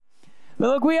But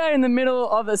look, we are in the middle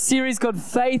of a series called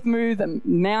Faith Move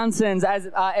Mountains, as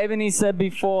Ebony said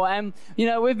before. And, you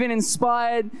know, we've been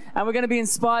inspired, and we're going to be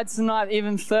inspired tonight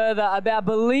even further about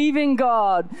believing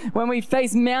God. When we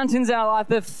face mountains in our life,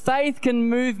 that faith can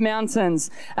move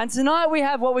mountains. And tonight we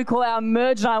have what we call our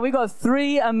Emerge Night. We've got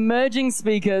 3 emerging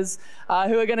speakers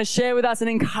who are going to share with us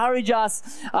and encourage us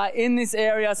in this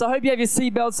area. So I hope you have your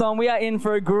seatbelts on. We are in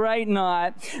for a great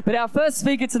night. But our first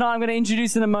speaker tonight, I'm going to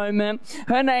introduce in a moment.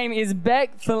 Her name is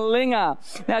Filinga.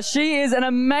 Now, she is an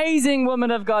amazing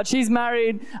woman of God. She's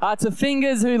married to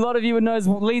Fingers, who a lot of you would know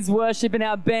leads worship in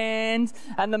our band,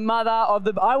 and the mother of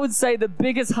I would say, the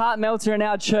biggest heart melter in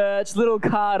our church, little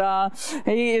Carter.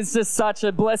 He is just such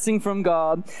a blessing from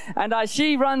God. And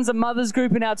she runs a mother's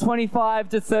group in our 25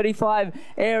 to 35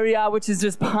 area, which is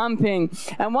just pumping.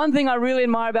 And one thing I really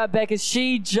admire about Beck is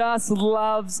she just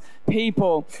loves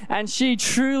people, and she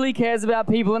truly cares about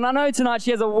people. And I know tonight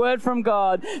she has a word from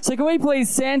God. So can we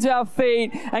please stand to our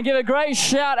feet and give a great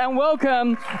shout and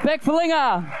welcome Beck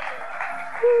Filinga.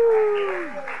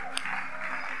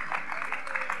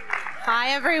 Hi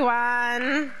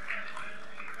everyone.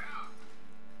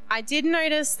 I did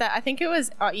notice that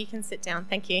you can sit down,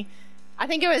 thank you. I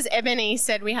think it was Ebony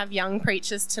said we have young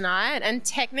preachers tonight, and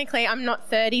technically I'm not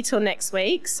 30 till next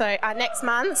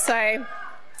month, so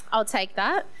I'll take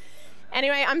that.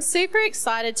 Anyway, I'm super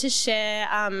excited to share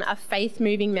a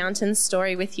faith-moving mountain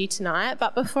story with you tonight.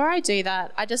 But before I do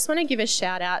that, I just want to give a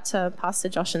shout out to Pastor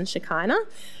Josh and Shekinah,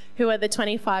 who are the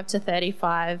 25 to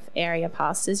 35 area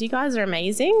pastors. You guys are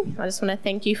amazing. I just want to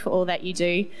thank you for all that you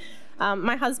do.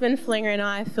 My husband, Filinga, and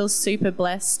I feel super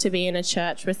blessed to be in a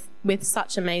church with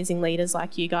such amazing leaders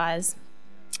like you guys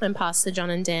and Pastor John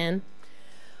and Dan.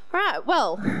 All right,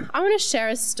 well, I want to share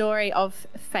a story of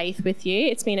faith with you.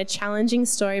 It's been a challenging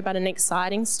story, but an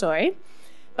exciting story.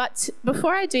 But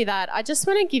before I do that, I just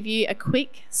want to give you a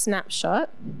quick snapshot.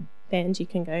 Band, you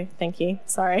can go. Thank you.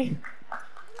 Sorry.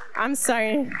 I'm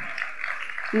so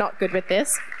not good with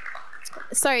this.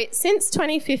 So since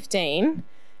 2015,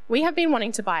 we have been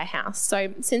wanting to buy a house.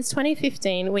 So since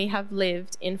 2015, we have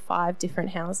lived in 5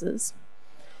 different houses.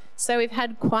 So we've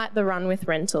had quite the run with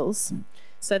rentals.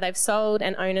 So they've sold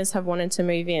and owners have wanted to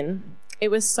move in. It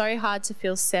was so hard to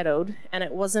feel settled, and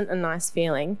it wasn't a nice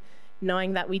feeling,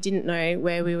 knowing that we didn't know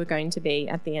where we were going to be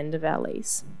at the end of our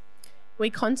lease. We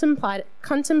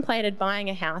contemplated buying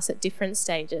a house at different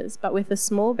stages, but with a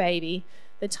small baby,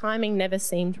 the timing never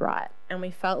seemed right, and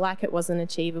we felt like it wasn't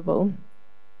achievable.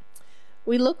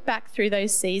 We look back through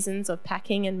those seasons of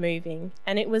packing and moving,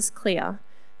 and it was clear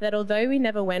that although we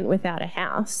never went without a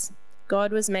house,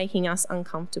 God was making us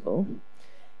uncomfortable.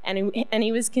 And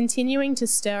he was continuing to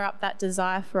stir up that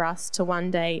desire for us to one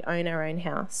day own our own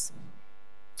house.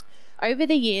 Over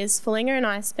the years, Filinga and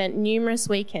I spent numerous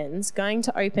weekends going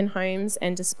to open homes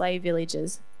and display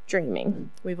villages,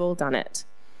 dreaming. We've all done it.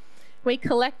 We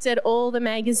collected all the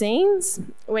magazines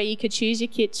where you could choose your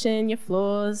kitchen, your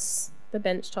floors, the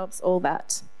bench tops, all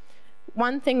that.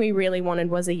 One thing we really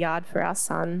wanted was a yard for our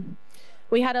son.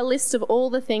 We had a list of all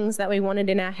the things that we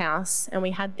wanted in our house, and we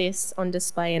had this on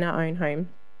display in our own home.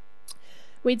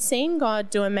 We'd seen God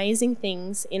do amazing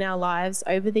things in our lives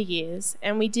over the years,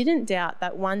 and we didn't doubt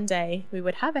that one day we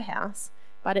would have a house,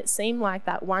 but it seemed like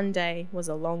that one day was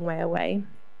a long way away.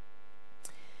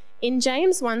 In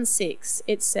James 1:6,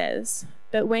 it says,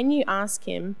 "But when you ask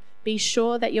him, be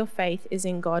sure that your faith is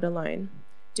in God alone.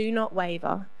 Do not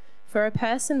waver, for a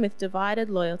person with divided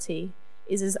loyalty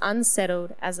is as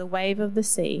unsettled as a wave of the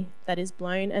sea that is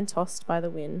blown and tossed by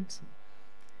the wind."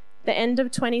 The end of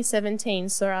 2017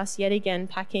 saw us yet again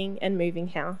packing and moving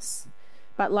house.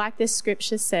 But like this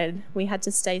scripture said, we had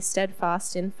to stay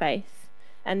steadfast in faith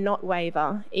and not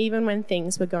waver, even when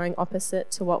things were going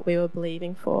opposite to what we were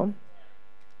believing for.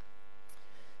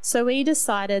 So we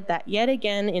decided that yet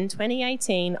again in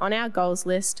 2018, on our goals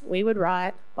list, we would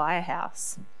write, buy a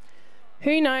house.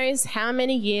 Who knows how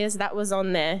many years that was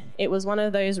on there? It was one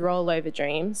of those rollover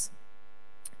dreams.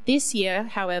 This year,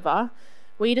 however,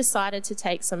 we decided to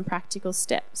take some practical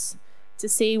steps to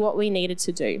see what we needed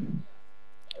to do.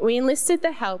 We enlisted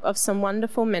the help of some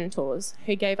wonderful mentors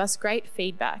who gave us great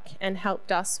feedback and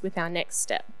helped us with our next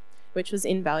step, which was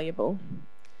invaluable.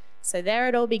 So there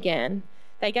it all began.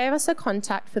 They gave us a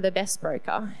contact for the best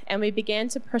broker, and we began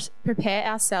to prepare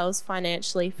ourselves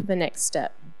financially for the next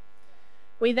step.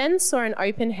 We then saw an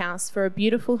open house for a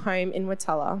beautiful home in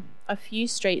Watala, a few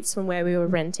streets from where we were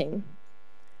renting.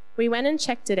 We went and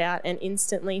checked it out and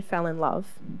instantly fell in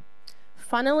love.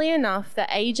 Funnily enough, the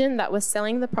agent that was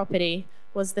selling the property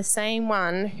was the same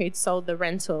one who'd sold the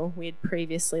rental we had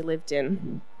previously lived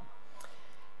in.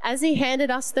 As he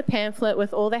handed us the pamphlet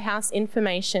with all the house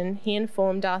information, he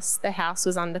informed us the house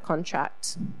was under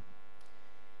contract.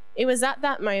 It was at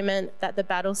that moment that the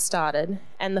battle started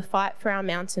and the fight for our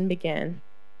mountain began.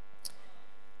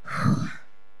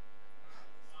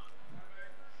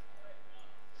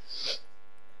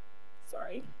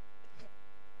 Sorry.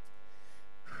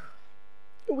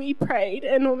 We prayed,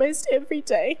 and almost every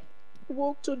day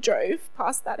walked or drove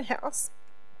past that house,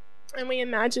 and we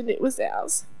imagined it was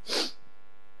ours.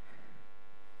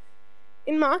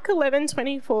 In Mark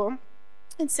 11:24,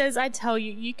 it says, "I tell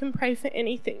you, you can pray for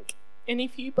anything, and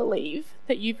if you believe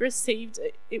that you've received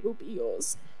it, it will be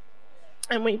yours."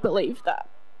 And we believed that.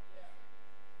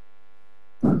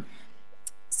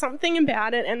 Something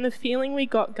about it and the feeling we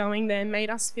got going there made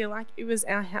us feel like it was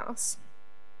our house.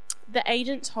 The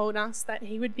agent told us that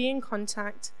he would be in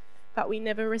contact, but we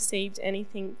never received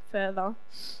anything further.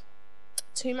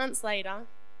 2 months later,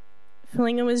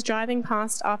 Filinga was driving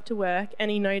past after work and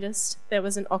he noticed there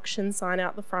was an auction sign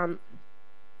out the front.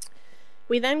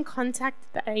 We then contacted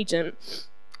the agent,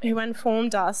 who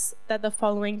informed us that the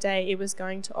following day it was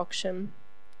going to auction.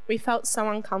 We felt so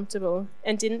uncomfortable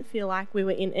and didn't feel like we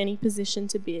were in any position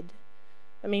to bid.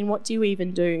 I mean, what do you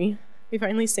even do? We've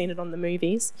only seen it on the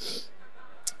movies.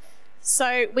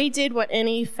 So we did what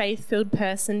any faith-filled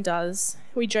person does.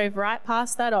 We drove right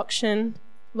past that auction,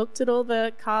 looked at all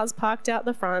the cars parked out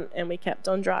the front, and we kept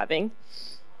on driving.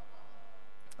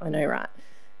 I know, right?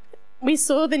 We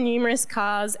saw the numerous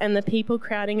cars and the people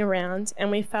crowding around, and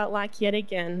we felt like yet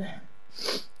again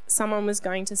someone was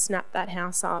going to snap that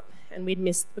house up and we'd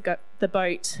missed the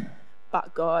boat,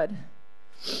 but God.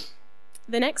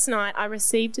 The next night, I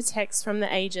received a text from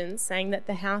the agent saying that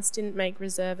the house didn't make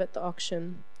reserve at the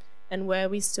auction, and were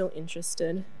we still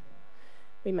interested?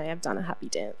 We may have done a happy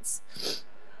dance.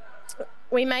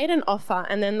 We made an offer,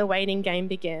 and then the waiting game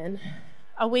began.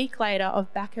 A week later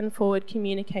of back and forward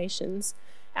communications,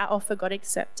 our offer got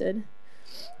accepted.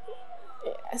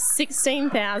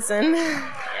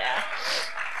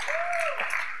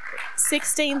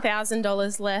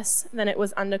 $16,000 less than it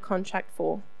was under contract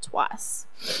for, twice.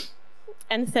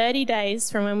 And 30 days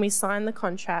from when we signed the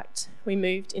contract, we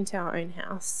moved into our own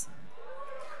house.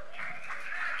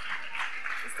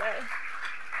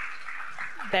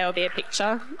 There will be a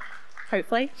picture,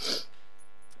 hopefully.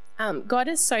 God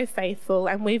is so faithful,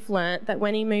 and we've learnt that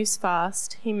when he moves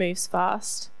fast, he moves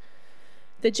fast.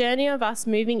 The journey of us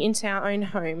moving into our own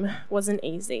home wasn't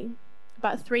easy,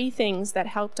 but 3 things that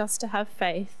helped us to have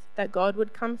faith that God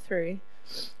would come through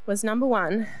was, number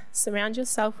 1, surround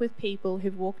yourself with people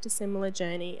who've walked a similar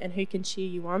journey and who can cheer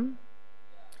you on.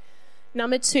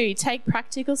 Number 2, take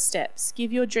practical steps,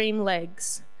 give your dream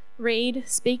legs. Read,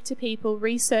 speak to people,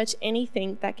 research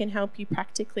anything that can help you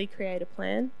practically create a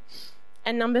plan.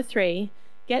 And number 3,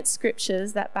 get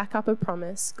scriptures that back up a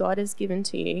promise God has given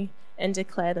to you and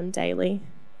declare them daily.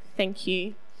 Thank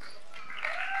you.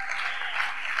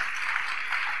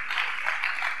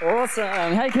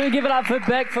 Awesome. Hey, can we give it up for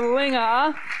Beck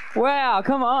Filinga? Wow,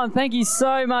 come on. Thank you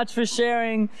so much for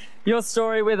sharing your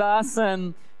story with us.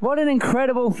 And what an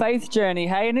incredible faith journey,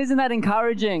 hey? And isn't that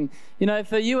encouraging? You know,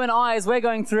 for you and I, as we're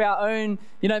going through our own,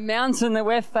 mountain that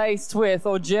we're faced with,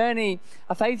 or journey,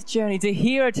 a faith journey, to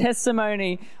hear a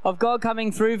testimony of God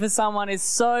coming through for someone is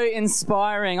so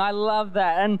inspiring. I love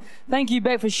that. And thank you,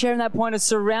 Beck, for sharing that point of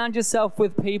surround yourself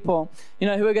with people, who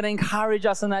are going to encourage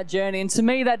us on that journey. And to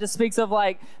me, that just speaks of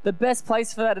the best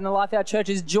place for that in the life of our church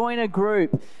is join a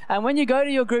group. And when you go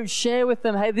to your group, share with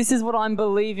them, hey, this is what I'm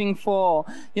believing for.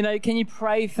 Can you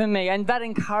pray for me? And that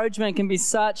encouragement can be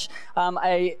such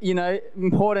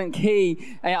important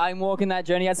key in walking that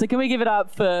journey. So can we give it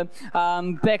up for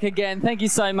Beck again? Thank you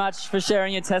so much for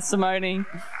sharing your testimony.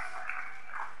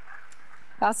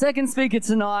 Our second speaker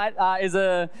tonight is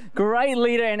a great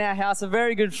leader in our house, a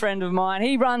very good friend of mine.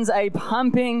 He runs a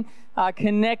pumping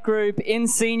connect group in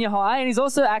senior high, and he's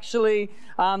also actually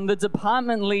the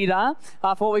department leader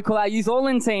for what we call our youth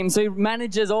all-in team. So he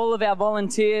manages all of our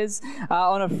volunteers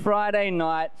on a Friday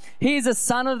night. He's a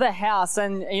son of the house,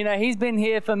 and he's been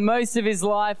here for most of his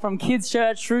life, from kids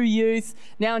church through youth,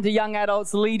 now into young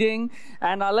adults leading.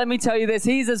 And let me tell you this,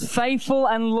 he's as faithful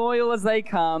and loyal as they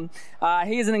come.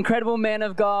 He is an incredible man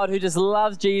of God who just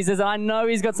loves Jesus, and I know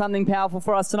he's got something powerful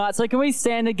for us tonight. So can we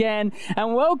stand again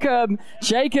and welcome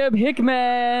Jacob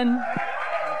Hickman.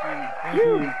 Thank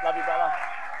you. Love you, brother.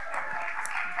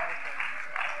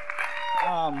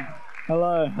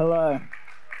 Hello.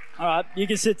 All right, you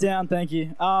can sit down, thank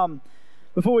you.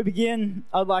 Before we begin,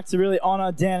 I'd like to really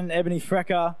honour Dan and Ebony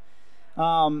Frecker.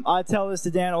 I tell this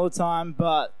to Dan all the time,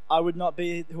 but I would not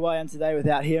be who I am today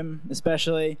without him,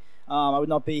 especially. I would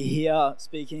not be here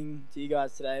speaking to you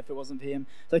guys today if it wasn't for him.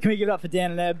 So can we give it up for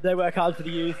Dan and Eb? They work hard for the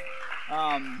youth.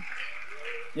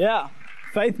 Yeah,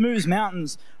 Faith Moves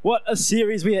Mountains. What a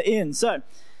series we are in. So,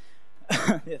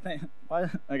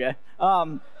 okay.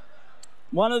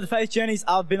 One of the faith journeys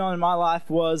I've been on in my life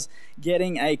was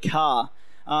getting a car.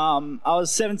 I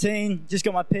was 17, just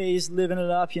got my P's, living it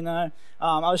up, you know.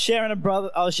 I was sharing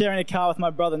a car with my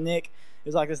brother Nick. It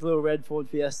was like this little red Ford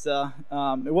Fiesta.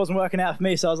 It wasn't working out for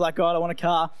me, so I was like, God, I want a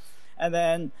car. And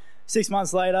then 6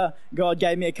 months later, God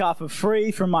gave me a car for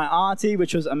free from my auntie,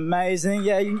 which was amazing.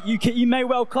 Yeah, you may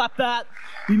well clap that.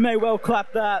 You may well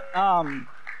clap that.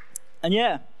 And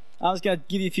yeah, I was going to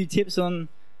give you a few tips on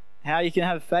how you can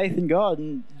have faith in God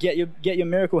and get your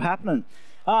miracle happening.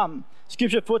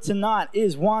 Scripture for tonight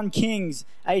is 1 Kings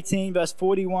 18, verse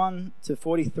 41 to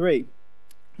 43.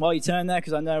 While you turn there,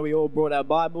 because I know we all brought our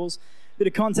Bibles, bit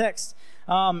of context.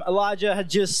 Elijah had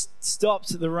just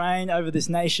stopped the rain over this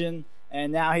nation,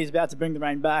 and now he's about to bring the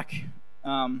rain back.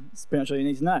 That's pretty much all you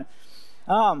need to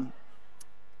know.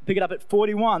 Pick it up at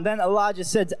 41. Then Elijah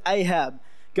said to Ahab,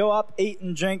 "Go up, eat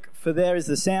and drink, for there is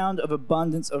the sound of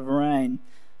abundance of rain."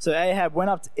 So Ahab went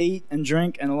up to eat and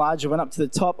drink, and Elijah went up to the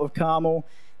top of Carmel.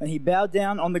 And he bowed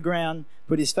down on the ground,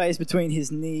 put his face between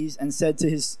his knees, and said to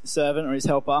his servant or his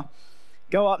helper,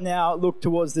 "Go up now, look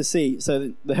towards the sea."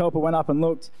 So the helper went up and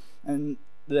looked, and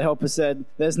the helper said,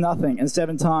 "There's nothing." And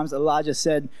 7 times Elijah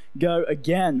said, "Go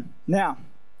again." Now,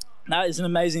 that is an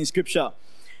amazing scripture.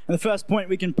 And the first point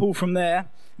we can pull from there,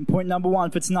 and point number 1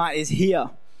 for tonight, is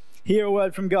hear. Hear a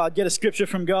word from God. Get a scripture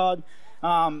from God.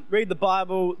 Read the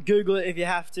Bible. Google it if you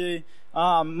have to.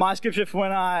 My scripture for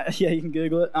when you can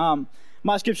Google it.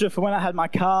 My scripture for when I had my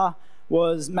car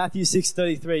was Matthew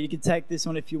 6:33. You can take this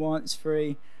one if you want. It's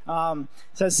free.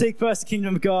 So seek first the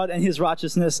kingdom of God and his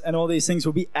righteousness, and all these things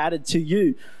will be added to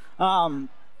you.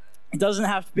 It doesn't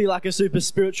have to be like a super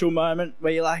spiritual moment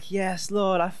where you're like, "Yes,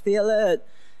 Lord, I feel it."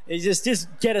 It's just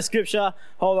get a scripture,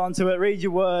 hold on to it, read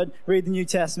your word, read the New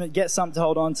Testament, get something to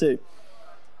hold on to.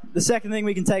 The second thing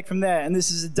we can take from there, and this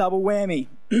is a double whammy,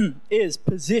 is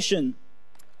position.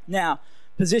 Now,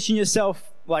 position yourself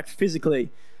like physically.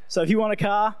 So if you want a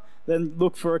car, then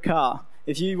look for a car.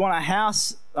 If you want a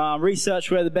house,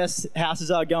 research where the best houses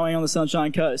are going on the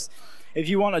Sunshine Coast. If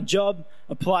you want a job,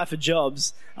 apply for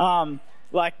jobs.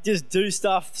 Just do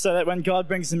stuff so that when God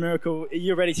brings the miracle,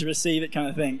 you're ready to receive it, kind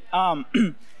of thing.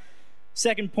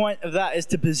 Second point of that is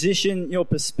to position your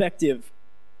perspective.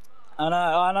 I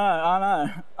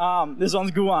know. This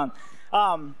one's a good one.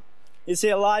 You see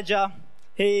Elijah,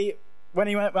 when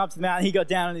he went up to the mountain, he got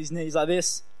down on his knees like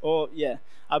this.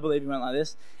 I believe he went like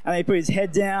this. And he put his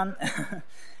head down.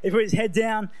 He put his head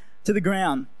down to the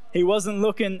ground. He wasn't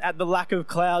looking at the lack of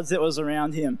clouds that was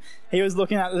around him. He was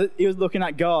looking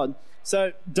at God.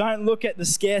 So don't look at the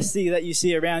scarcity that you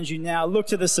see around you now. Look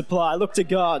to the supply. Look to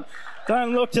God.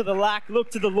 Don't look to the lack.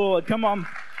 Look to the Lord. Come on.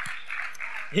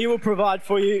 He will provide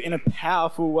for you in a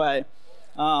powerful way.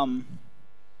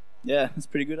 That's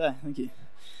pretty good, eh? Thank you.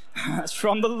 That's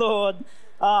from the Lord.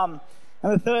 And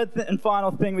the third and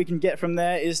final thing we can get from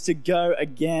there is to go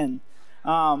again.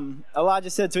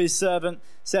 Elijah said to his servant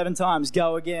 7 times,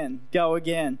 "Go again, go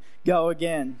again, go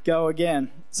again, go again."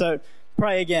 So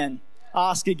pray again,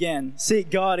 ask again,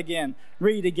 seek God again,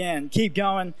 read again, keep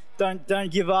going. Don't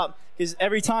give up, because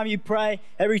every time you pray,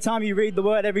 every time you read the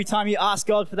word, every time you ask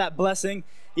God for that blessing,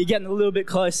 you're getting a little bit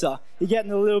closer. You're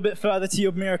getting a little bit further to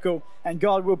your miracle, and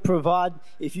God will provide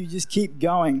if you just keep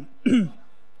going.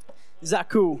 Is that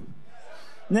cool?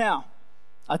 Now,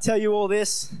 I tell you all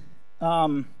this,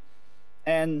 and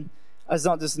it's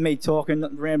not just me talking,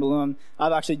 rambling on.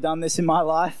 I've actually done this in my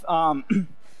life.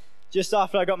 Just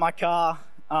after I got my car,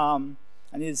 I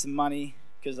needed some money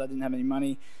because I didn't have any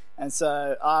money. And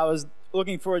so I was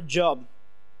looking for a job.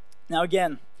 Now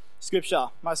again, scripture.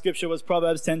 My scripture was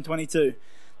Proverbs 10:22.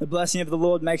 The blessing of the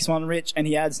Lord makes one rich, and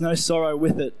he adds no sorrow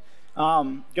with it.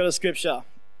 Got a scripture.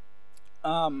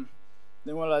 Then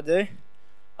what did I do?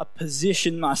 I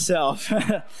positioned myself.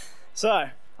 So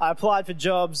I applied for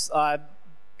jobs. I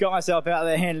got myself out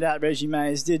there, handed out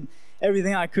resumes, did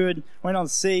everything I could, went on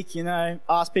Seek,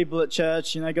 asked people at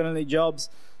church, got any jobs,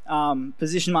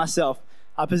 positioned myself.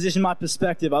 I positioned my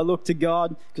perspective. I looked to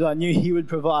God because I knew he would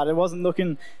provide. I wasn't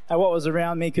looking at what was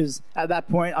around me, because at that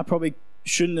point I probably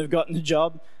shouldn't have gotten a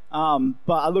job.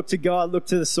 But I looked to God, looked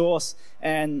to the source,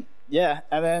 and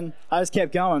then I just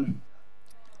kept going.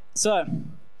 So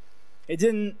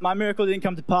my miracle didn't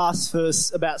come to pass for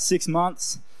about 6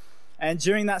 months. And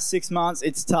during that 6 months,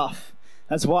 it's tough.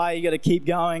 That's why you got to keep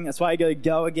going. That's why you got to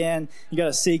go again. You got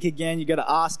to seek again. You got to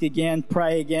ask again,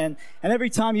 pray again. And every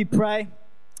time you pray,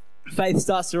 faith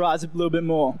starts to rise up a little bit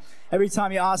more. Every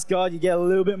time you ask God, you get a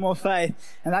little bit more faith,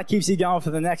 and that keeps you going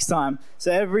for the next time.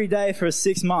 So every day for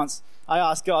 6 months, I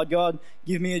ask God,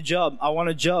 give me a job. I want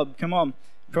a job. Come on.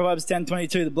 Proverbs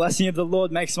 10:22, the blessing of the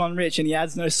Lord makes one rich, and he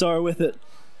adds no sorrow with it.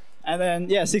 And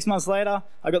then, 6 months later,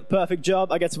 I got the perfect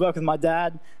job. I get to work with my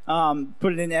dad,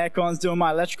 put it in air cons, doing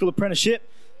my electrical apprenticeship.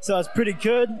 So it's pretty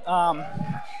good.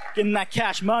 Getting that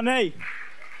cash money.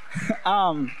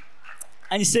 And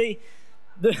you see,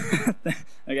 the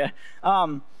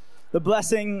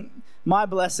blessing, my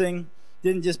blessing,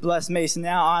 didn't just bless me. So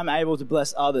now I'm able to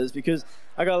bless others because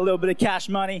I got a little bit of cash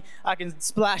money. I can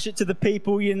splash it to the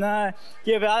people, Give it. I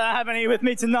don't have any with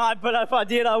me tonight, but if I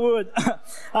did, I would.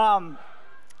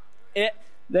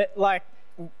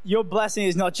 Your blessing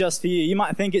is not just for you. You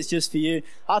might think it's just for you.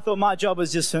 I thought my job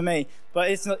was just for me, but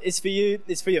it's not. It's for you.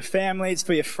 It's for your family. It's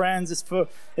for your friends. It's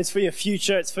for your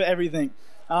future. It's for everything.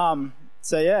 I'm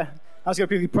just gonna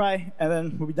quickly pray, and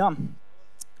then we'll be done.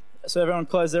 So everyone,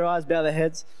 close their eyes, bow their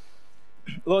heads.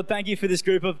 Lord, thank you for this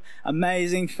group of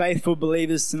amazing, faithful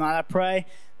believers tonight. I pray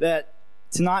that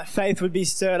tonight faith would be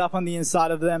stirred up on the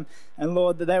inside of them, and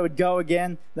Lord, that they would go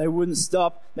again. They wouldn't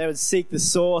stop. They would seek the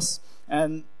source,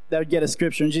 and they would get a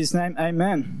scripture. In Jesus' name,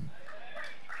 amen.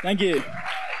 Thank you.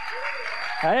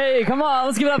 Hey, come on,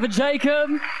 let's give it up for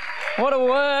Jacob. What a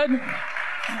word.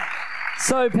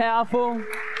 So powerful.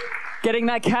 Getting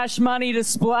that cash money to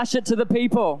splash it to the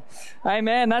people.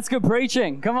 Amen. That's good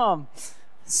preaching. Come on.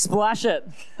 Splash it.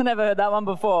 I never heard that one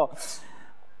before.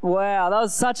 Wow, that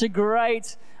was such a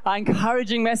great,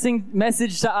 encouraging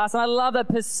message to us. And I love that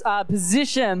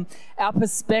position, our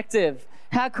perspective.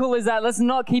 How cool is that? Let's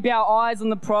not keep our eyes on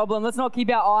the problem. Let's not keep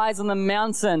our eyes on the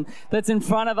mountain that's in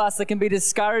front of us that can be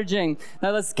discouraging.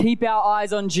 No, let's keep our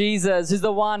eyes on Jesus, who's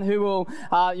the one who will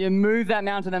move that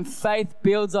mountain, and faith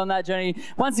builds on that journey.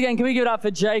 Once again, can we give it up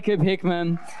for Jacob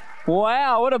Hickman?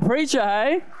 Wow, what a preacher,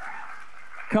 hey?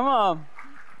 Come on.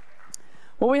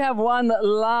 Well, we have one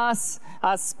last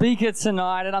speaker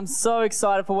tonight, and I'm so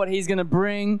excited for what he's going to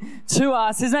bring to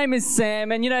us. His name is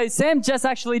Sam, and Sam just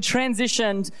actually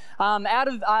transitioned out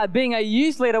of being a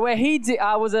youth leader, where he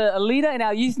was a leader in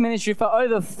our youth ministry for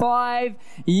over 5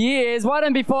 years. Why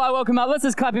don't, before I welcome him up, let's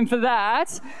just clap him for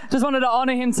that. Just wanted to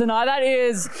honor him tonight. That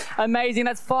is amazing.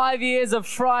 That's 5 years of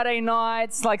Friday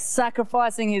nights, like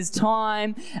sacrificing his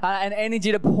time and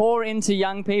energy to pour into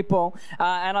young people,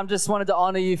 and I just wanted to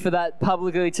honor you for that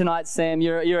publicly tonight, Sam.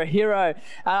 You're a hero.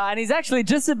 And he's actually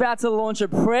just about to launch a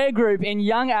prayer group in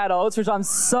young adults, which I'm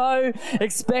so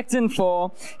expectant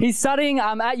for. He's studying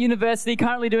at university,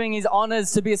 currently doing his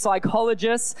honors to be a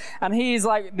psychologist, and he is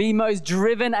like the most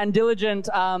driven and diligent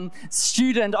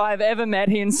student I've ever met.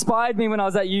 He inspired me when I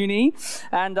was at uni,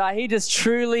 and he just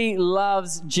truly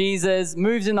loves Jesus,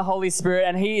 moves in the Holy Spirit,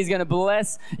 and he is going to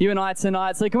bless you and I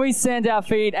tonight. So can we stand our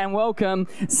feet and welcome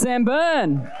Sam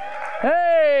Byrne?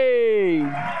 Hey!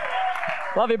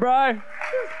 Love you, bro.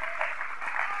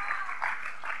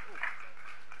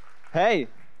 Hey,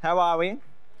 how are we?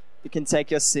 You can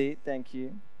take your seat, thank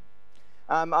you.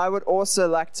 I would also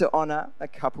like to honor a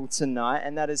couple tonight,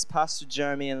 and that is Pastor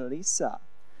Jeremy and Lisa,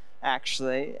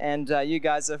 actually. And you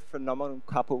guys are a phenomenal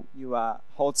couple. You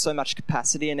hold so much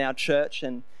capacity in our church,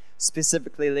 and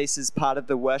specifically Lisa's part of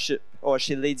the worship, or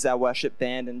she leads our worship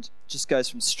band and just goes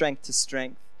from strength to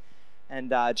strength.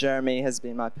 And Jeremy has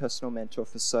been my personal mentor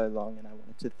for so long, and I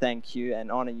wanted to thank you and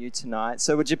honor you tonight.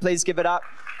 So would you please give it up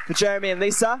for Jeremy and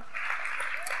Lisa?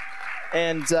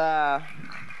 And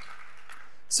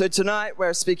so tonight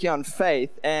we're speaking on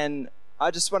faith, and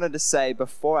I just wanted to say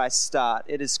before I start,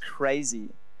 it is crazy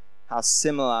how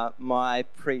similar my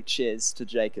preach is to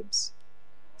Jacob's.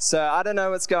 So I don't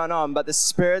know what's going on, but the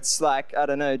Spirit's trying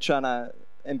to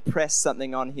impress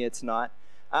something on here tonight.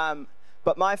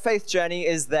 But my faith journey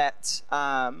is that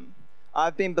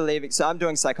I've been believing, so I'm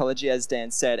doing psychology, as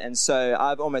Dan said, and so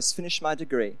I've almost finished my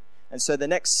degree. And so the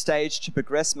next stage to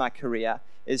progress my career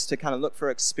is to kind of look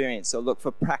for experience or look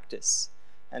for practice.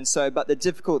 And so, but the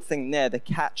difficult thing there, the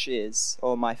catch is,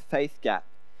 or my faith gap,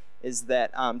 is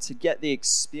that to get the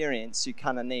experience, you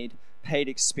kind of need paid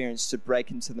experience to break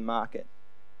into the market.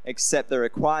 Except the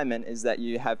requirement is that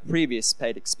you have previous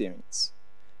paid experience.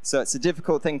 So it's a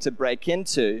difficult thing to break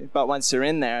into, but once you're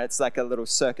in there, it's like a little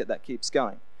circuit that keeps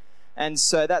going. And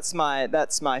so that's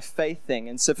my faith thing.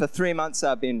 And so for 3 months,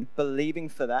 I've been believing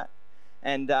for that.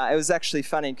 And it was actually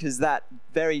funny because that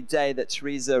very day that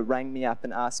Teresa rang me up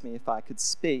and asked me if I could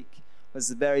speak was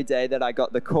the very day that I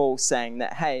got the call saying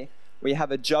that, hey, we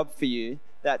have a job for you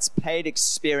that's paid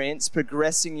experience,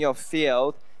 progressing your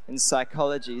field in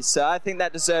psychology. So I think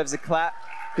that deserves a clap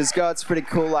because God's pretty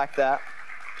cool like that.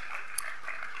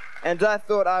 And I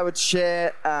thought I would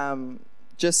share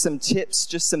just some tips,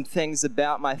 just some things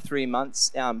about my 3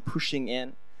 months pushing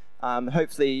in.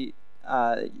 Hopefully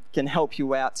can help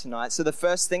you out tonight. So the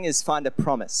first thing is find a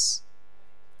promise.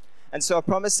 And so a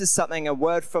promise is something, a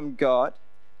word from God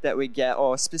that we get,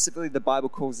 or specifically the Bible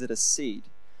calls it a seed.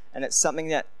 And it's something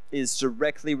that is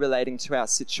directly relating to our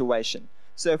situation.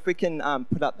 So if we can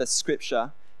put up the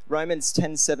scripture, Romans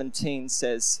 10:17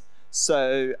 says,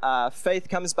 so faith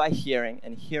comes by hearing,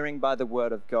 and hearing by the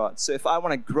word of God. So if I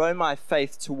want to grow my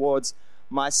faith towards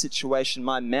my situation,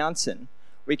 my mountain,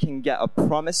 we can get a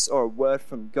promise or a word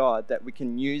from God that we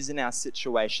can use in our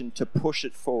situation to push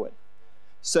it forward.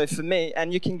 So for me,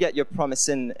 and you can get your promise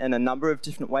in a number of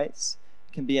different ways.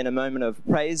 It can be in a moment of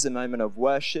praise, a moment of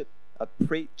worship, a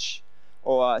preach,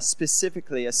 or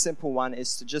specifically a simple one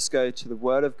is to just go to the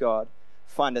Word of God,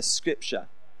 find a scripture.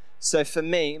 So for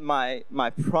me, my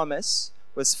promise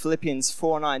was Philippians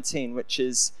 4:19, which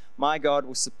is, my God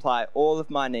will supply all of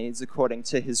my needs according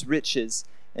to his riches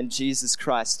in Jesus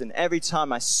Christ. And every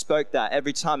time I spoke that,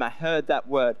 every time I heard that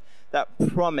word, that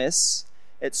promise,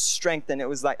 it strengthened. It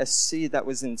was like a seed that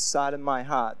was inside of my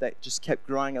heart that just kept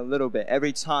growing a little bit.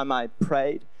 Every time I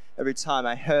prayed, every time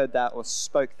I heard that or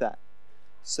spoke that.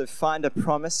 So find a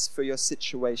promise for your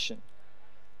situation.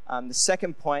 The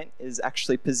second point is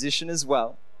actually position as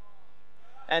well.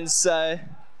 And so,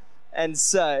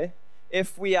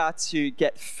 if we are to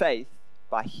get faith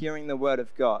by hearing the word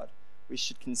of God, we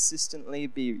should consistently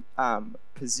be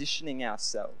positioning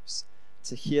ourselves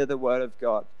to hear the word of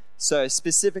God. So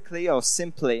specifically or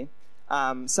simply,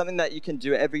 something that you can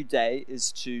do every day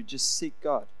is to just seek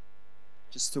God,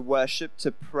 just to worship,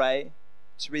 to pray,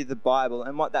 to read the Bible.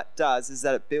 And what that does is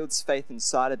that it builds faith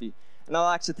inside of you. And I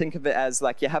like to think of it as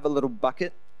like you have a little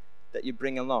bucket that you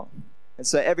bring along. And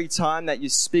so every time that you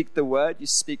speak the word, you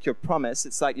speak your promise,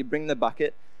 it's like you bring the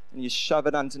bucket and you shove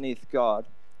it underneath God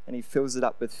and he fills it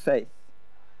up with faith.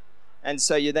 And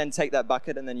so you then take that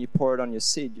bucket and then you pour it on your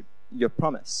seed, your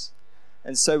promise.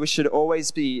 And so we should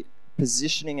always be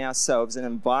positioning ourselves in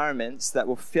environments that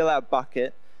will fill our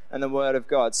bucket and the word of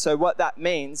God. So what that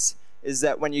means is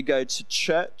that when you go to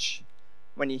church,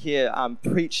 when you hear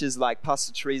preachers like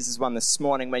Pastor Teresa's one this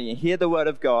morning, when you hear the word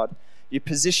of God, you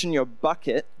position your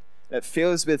bucket and it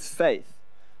fills with faith.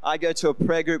 I go to a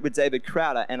prayer group with David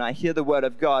Crowder and I hear the word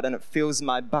of God and it fills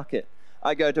my bucket.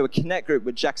 I go to a connect group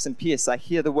with Jackson Pierce. I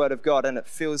hear the word of God and it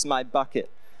fills my bucket.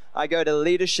 I go to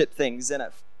leadership things and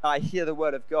I hear the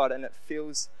word of God and it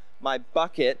fills my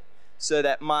bucket so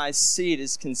that my seed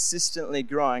is consistently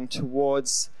growing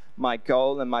towards my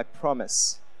goal and my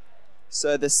promise.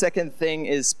 So the second thing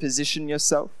is position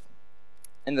yourself.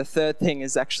 And the third thing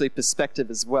is actually perspective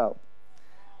as well.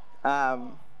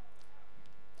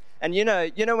 And you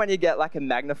know when you get like a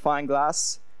magnifying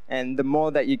glass and the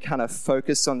more that you kind of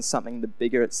focus on something, the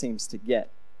bigger it seems to get.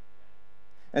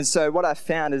 And so what I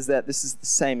found is that this is the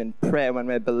same in prayer when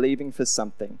we're believing for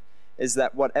something, is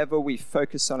that whatever we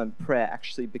focus on in prayer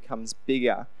actually becomes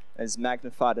bigger and is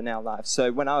magnified in our life.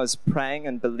 So when I was praying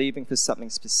and believing for something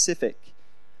specific,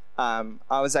 I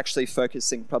was actually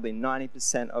focusing probably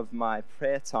 90% of my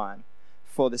prayer time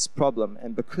for this problem.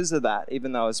 And because of that,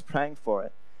 even though I was praying for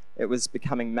it, it was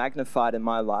becoming magnified in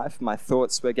my life. My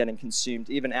thoughts were getting consumed.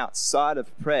 Even outside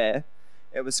of prayer,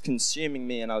 it was consuming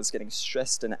me and I was getting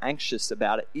stressed and anxious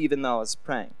about it, even though I was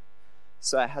praying.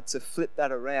 So I had to flip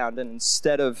that around, and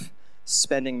instead of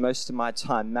spending most of my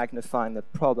time magnifying the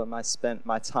problem, I spent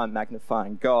my time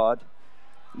magnifying God,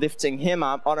 lifting him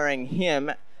up, honoring him.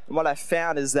 And what I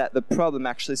found is that the problem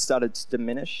actually started to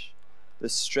diminish. The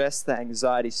stress, the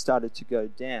anxiety started to go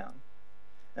down.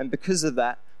 And because of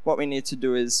that, what we need to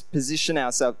do is position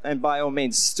ourselves, and by all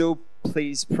means, still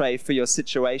please pray for your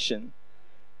situation,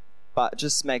 but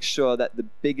just make sure that the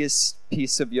biggest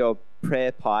piece of your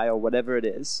prayer pie, or whatever it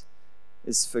is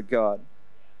for God.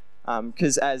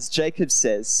 Because as Jacob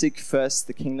says, seek first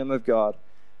the kingdom of God,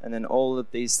 and then all of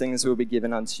these things will be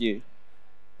given unto you.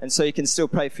 And so you can still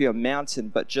pray for your mountain,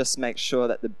 but just make sure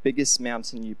that the biggest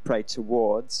mountain you pray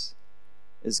towards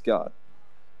is God.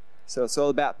 So it's all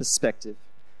about perspective.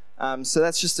 So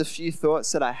that's just a few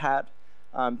thoughts that I had.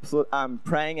 I'm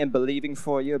praying and believing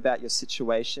for you about your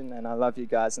situation, and I love you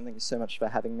guys, and thank you so much for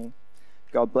having me.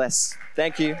 God bless.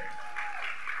 Thank you.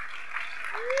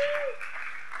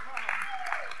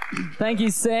 Thank you,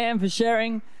 Sam, for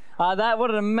sharing that. What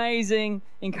an amazing,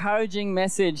 encouraging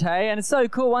message, hey? And it's so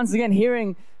cool, once again,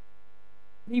 hearing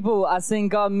people are seeing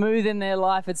God move in their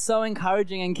life. It's so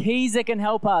encouraging, and keys that can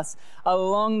help us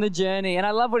along the journey. And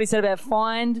I love what he said about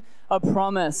find a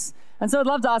promise. And so I'd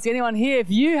love to ask anyone here, if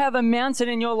you have a mountain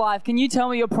in your life, can you tell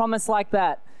me your promise like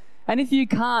that? And if you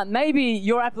can't, maybe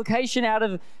your application out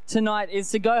of tonight is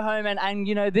to go home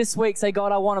and this week say,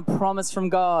 God, I want a promise from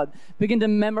God. Begin to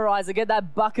memorize it. Get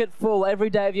that bucket full every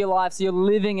day of your life so you're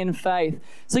living in faith.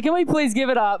 So can we please give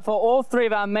it up for all three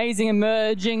of our amazing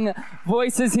emerging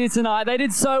voices here tonight? They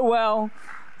did so well.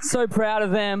 So proud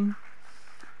of them.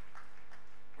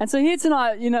 And so here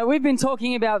tonight, we've been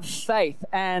talking about faith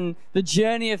and the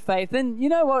journey of faith. And you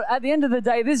know what? At the end of the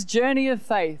day, this journey of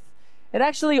faith, it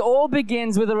actually all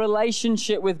begins with a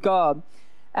relationship with God.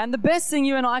 And the best thing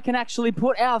you and I can actually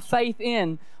put our faith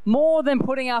in, more than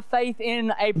putting our faith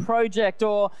in a project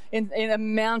or in a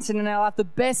mountain in our life, the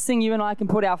best thing you and I can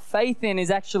put our faith in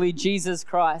is actually Jesus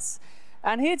Christ.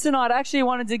 And here tonight, I actually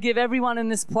wanted to give everyone in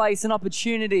this place an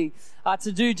opportunity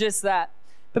to do just that.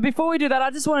 But before we do that,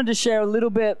 I just wanted to share a little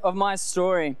bit of my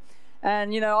story.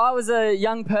 And, I was a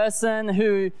young person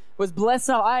who was blessed.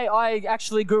 I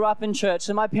actually grew up in church.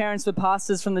 So my parents were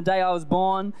pastors from the day I was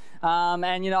born. And,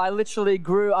 I literally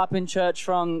grew up in church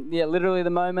from, literally the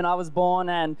moment I was born.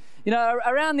 And,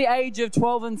 around the age of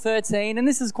 12 and 13, and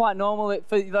this is quite normal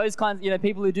for those kinds,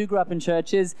 people who do grow up in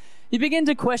churches, you begin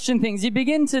to question things. You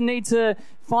begin to need to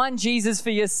find Jesus for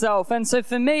yourself. And so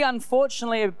for me,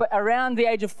 unfortunately, around the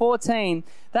age of 14,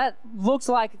 that looks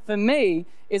like for me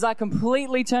is I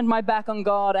completely turned my back on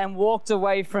God and walked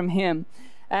away from Him.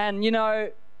 And,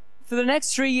 for the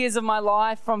next 3 years of my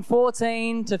life, from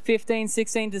 14 to 15,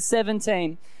 16 to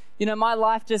 17, my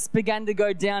life just began to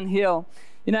go downhill.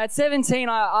 At 17,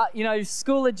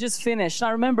 school had just finished. And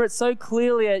I remember it so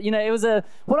clearly. It was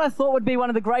what I thought would be one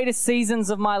of the greatest seasons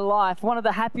of my life, one of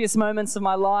the happiest moments of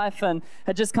my life, and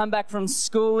had just come back from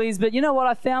schoolies. But you know what?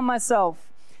 I found myself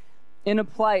in a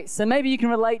place, and maybe you can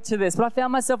relate to this, but I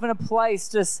found myself in a place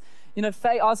just, I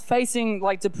was facing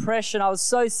like depression. I was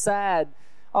so sad.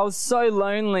 I was so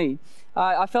lonely.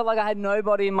 I felt like I had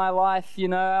nobody in my life.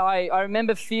 I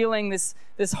remember feeling this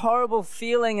horrible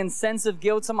feeling and sense of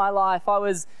guilt in my life. I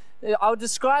would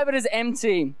describe it as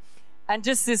empty and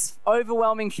just this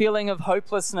overwhelming feeling of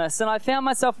hopelessness. And I found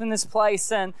myself in this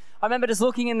place, and I remember just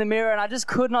looking in the mirror, and I just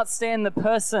could not stand the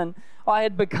person I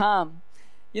had become.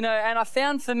 And I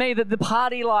found for me that the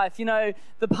party life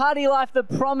that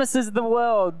promises the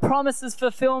world, promises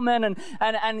fulfillment and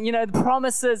the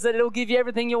promises that it'll give you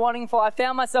everything you're wanting for. I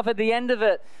found myself at the end of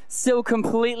it still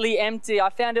completely empty. I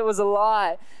found it was a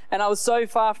lie, and I was so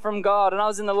far from God, and I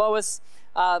was in the lowest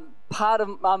part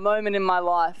of my moment in my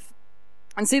life.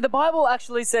 And see, the Bible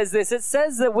actually says this. It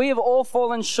says that we have all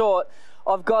fallen short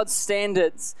of God's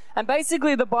standards. And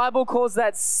basically the Bible calls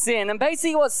that sin. And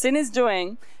basically what sin is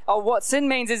doing, or what sin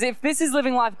means, is if this is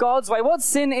living life God's way, what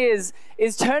sin is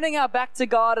turning our back to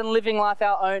God and living life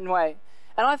our own way.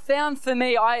 And I found for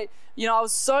me, I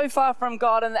was so far from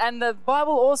God, and the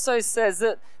Bible also says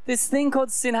that this thing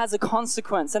called sin has a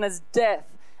consequence, and it's death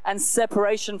and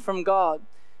separation from God.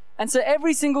 And so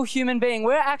every single human being,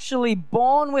 we're actually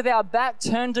born with our back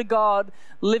turned to God,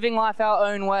 living life our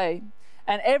own way.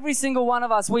 And every single one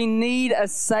of us, we need a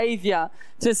Savior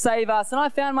to save us. And I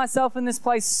found myself in this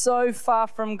place so far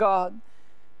from God.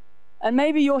 And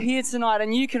maybe you're here tonight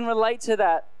and you can relate to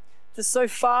that, to so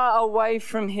far away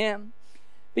from Him.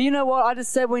 But you know what? I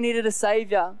just said we needed a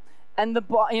Savior. And the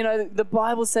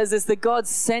Bible says this, that God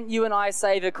sent you and I a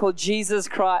Savior called Jesus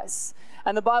Christ.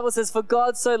 And the Bible says, for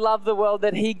God so loved the world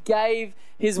that He gave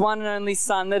His one and only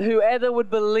Son, that whoever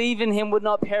would believe in Him would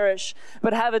not perish,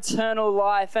 but have eternal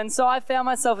life. And so I found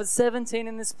myself at 17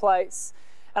 in this place.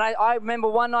 And I remember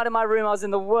one night in my room, I was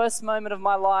in the worst moment of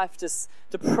my life, just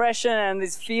depression and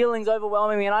these feelings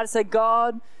overwhelming me. And I just said,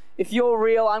 God, if you're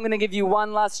real, I'm going to give you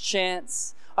one last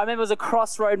chance. I remember it was a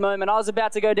crossroad moment. I was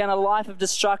about to go down a life of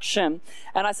destruction.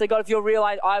 And I said, God, if you're real,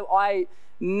 I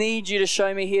need you to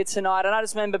show me here tonight. And I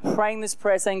just remember praying this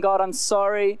prayer saying, God, I'm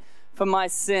sorry for my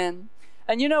sin.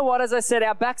 And you know what? As I said,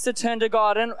 our backs are turned to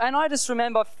God. And I just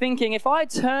remember thinking, if I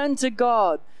turned to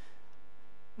God,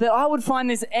 that I would find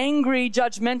this angry,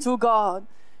 judgmental God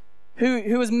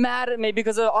who was mad at me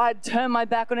because I'd turned my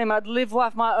back on Him. I'd live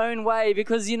life my own way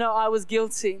because, I was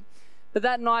guilty. But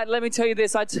that night, let me tell you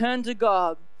this, I turned to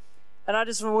God, and I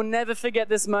just will never forget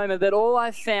this moment, that all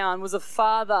I found was a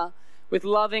Father with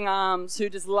loving arms who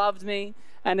just loved me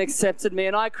and accepted me.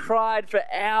 And I cried for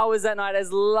hours that night as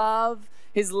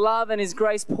His love and His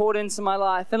grace poured into my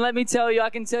life. And let me tell you, I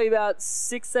can tell you about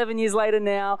 6-7 years later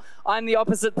now, I'm the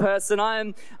opposite person.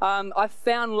 I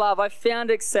found love. I found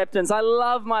acceptance. I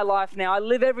love my life now. I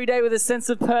live every day with a sense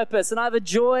of purpose, and I have a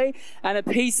joy and a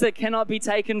peace that cannot be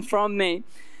taken from me.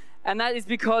 And that is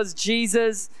because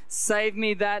Jesus saved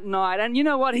me that night. And you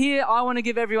know what? Here, I want to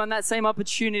give everyone that same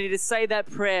opportunity to say that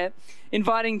prayer,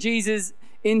 inviting Jesus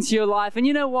into your life. And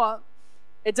you know what?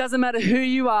 It doesn't matter who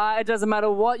you are. It doesn't matter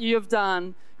what you have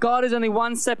done. God is only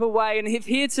one step away. And if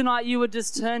here tonight you would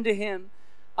just turn to him,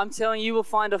 I'm telling you, you will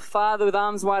find a Father with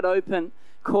arms wide open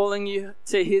calling you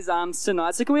to his arms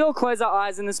tonight. So can we all close our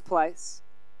eyes in this place?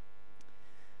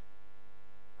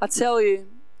 I tell you,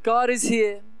 God is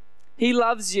here. He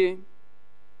loves you.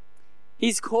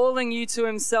 He's calling you to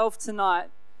himself tonight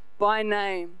by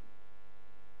name.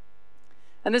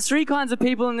 And there's three kinds of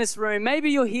people in this room.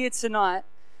 Maybe you're here tonight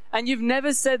and you've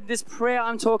never said this prayer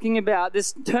I'm talking about,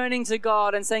 this turning to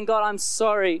God and saying, God, I'm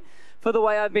sorry for the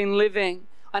way I've been living,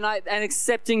 and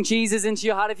accepting Jesus into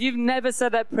your heart. If you've never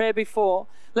said that prayer before,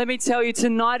 let me tell you,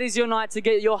 tonight is your night to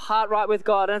get your heart right with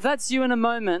God. And if that's you in a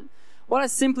moment, what I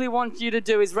simply want you to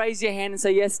do is raise your hand and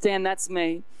say, yes, Dan, that's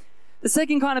me. The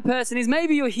second kind of person is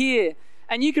maybe you're here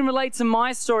and you can relate to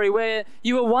my story where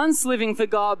you were once living for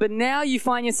God, but now you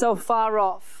find yourself far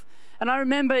off. And I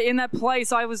remember in that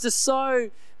place, I was just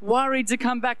so worried to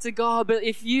come back to God. But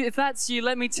if that's you,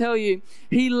 let me tell you,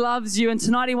 he loves you. And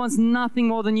tonight he wants nothing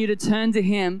more than you to turn to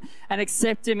him and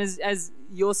accept him as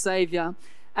your Savior.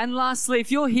 And lastly,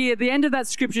 if you're here, the end of that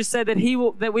scripture said that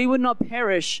that we would not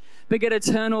perish, but get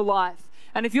eternal life.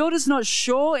 And if you're just not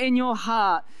sure in your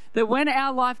heart that when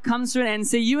our life comes to an end,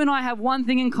 see, you and I have one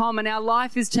thing in common. Our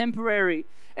life is temporary.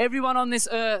 Everyone on this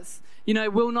earth,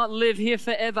 will not live here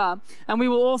forever. And we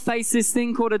will all face this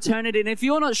thing called eternity. And if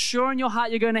you're not sure in your heart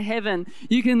you're going to heaven,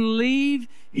 you can leave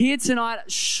here tonight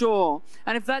sure.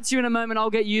 And if that's you in a moment, I'll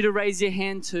get you to raise your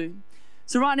hand too.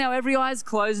 So right now, every eye's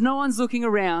closed. No one's looking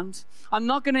around. I'm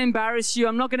not going to embarrass you.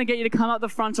 I'm not going to get you to come up the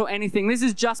front or anything. This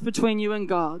is just between you and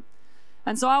God.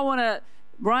 And so I want to,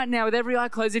 right now, with every eye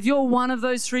closed, if you're one of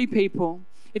those three people,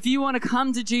 if you want to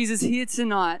come to Jesus here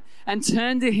tonight and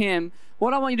turn to him,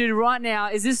 what I want you to do right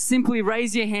now is just simply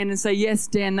raise your hand and say, yes,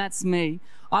 Dan, that's me.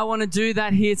 I want to do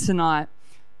that here tonight.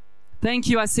 Thank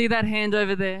you. I see that hand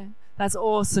over there. That's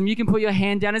awesome. You can put your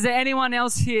hand down. Is there anyone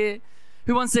else here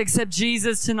who wants to accept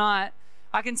Jesus tonight?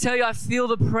 I can tell you, I feel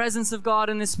the presence of God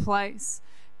in this place.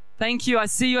 Thank you. I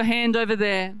see your hand over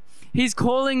there. He's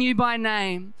calling you by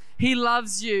name. He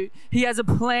loves you. He has a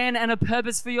plan and a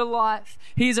purpose for your life.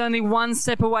 He is only one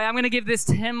step away. I'm going to give this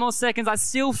 10 more seconds. I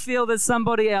still feel there's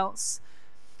somebody else.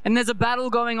 And there's a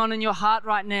battle going on in your heart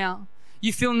right now.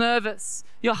 You feel nervous.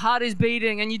 Your heart is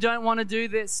beating and you don't want to do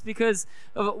this because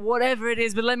of whatever it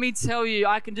is. But let me tell you,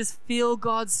 I can just feel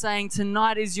God saying,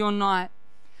 tonight is your night.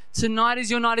 Tonight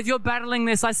is your night. If you're battling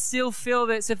this, I still feel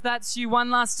this. If that's you, one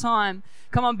last time,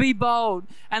 come on, be bold.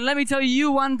 And let me tell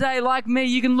you, one day, like me,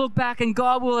 you can look back and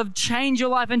God will have changed your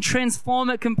life and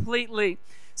transform it completely.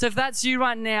 So if that's you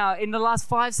right now, in the last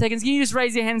 5 seconds, can you just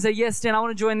raise your hand and say, yes, Dan, I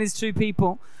want to join these two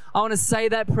people. I want to say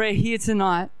that prayer here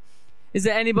tonight. Is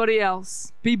there anybody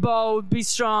else? Be bold, be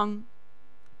strong.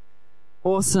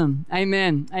 Awesome.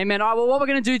 Amen. Amen. All right, well, what we're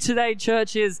going to do today,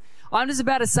 church, is I'm just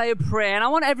about to say a prayer, and I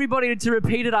want everybody to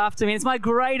repeat it after me. It's my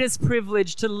greatest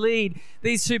privilege to lead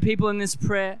these two people in this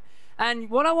prayer. And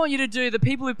what I want you to do, the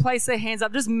people who place their hands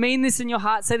up, just mean this in your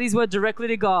heart. Say these words directly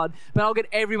to God, but I'll get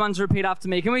everyone to repeat after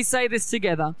me. Can we say this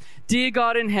together? Dear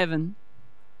God in heaven,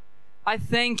 I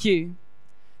thank you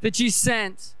that you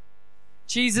sent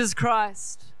Jesus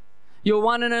Christ, your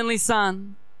one and only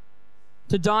Son,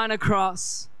 to die on a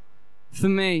cross for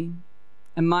me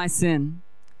and my sin.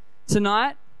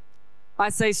 Tonight, I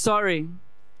say sorry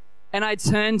and I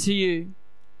turn to you.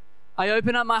 I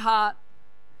open up my heart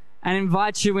and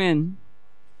invite you in.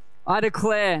 I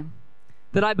declare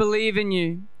that I believe in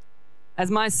you as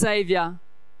my Savior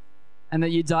and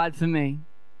that you died for me.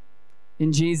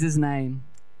 In Jesus' name,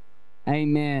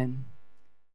 amen.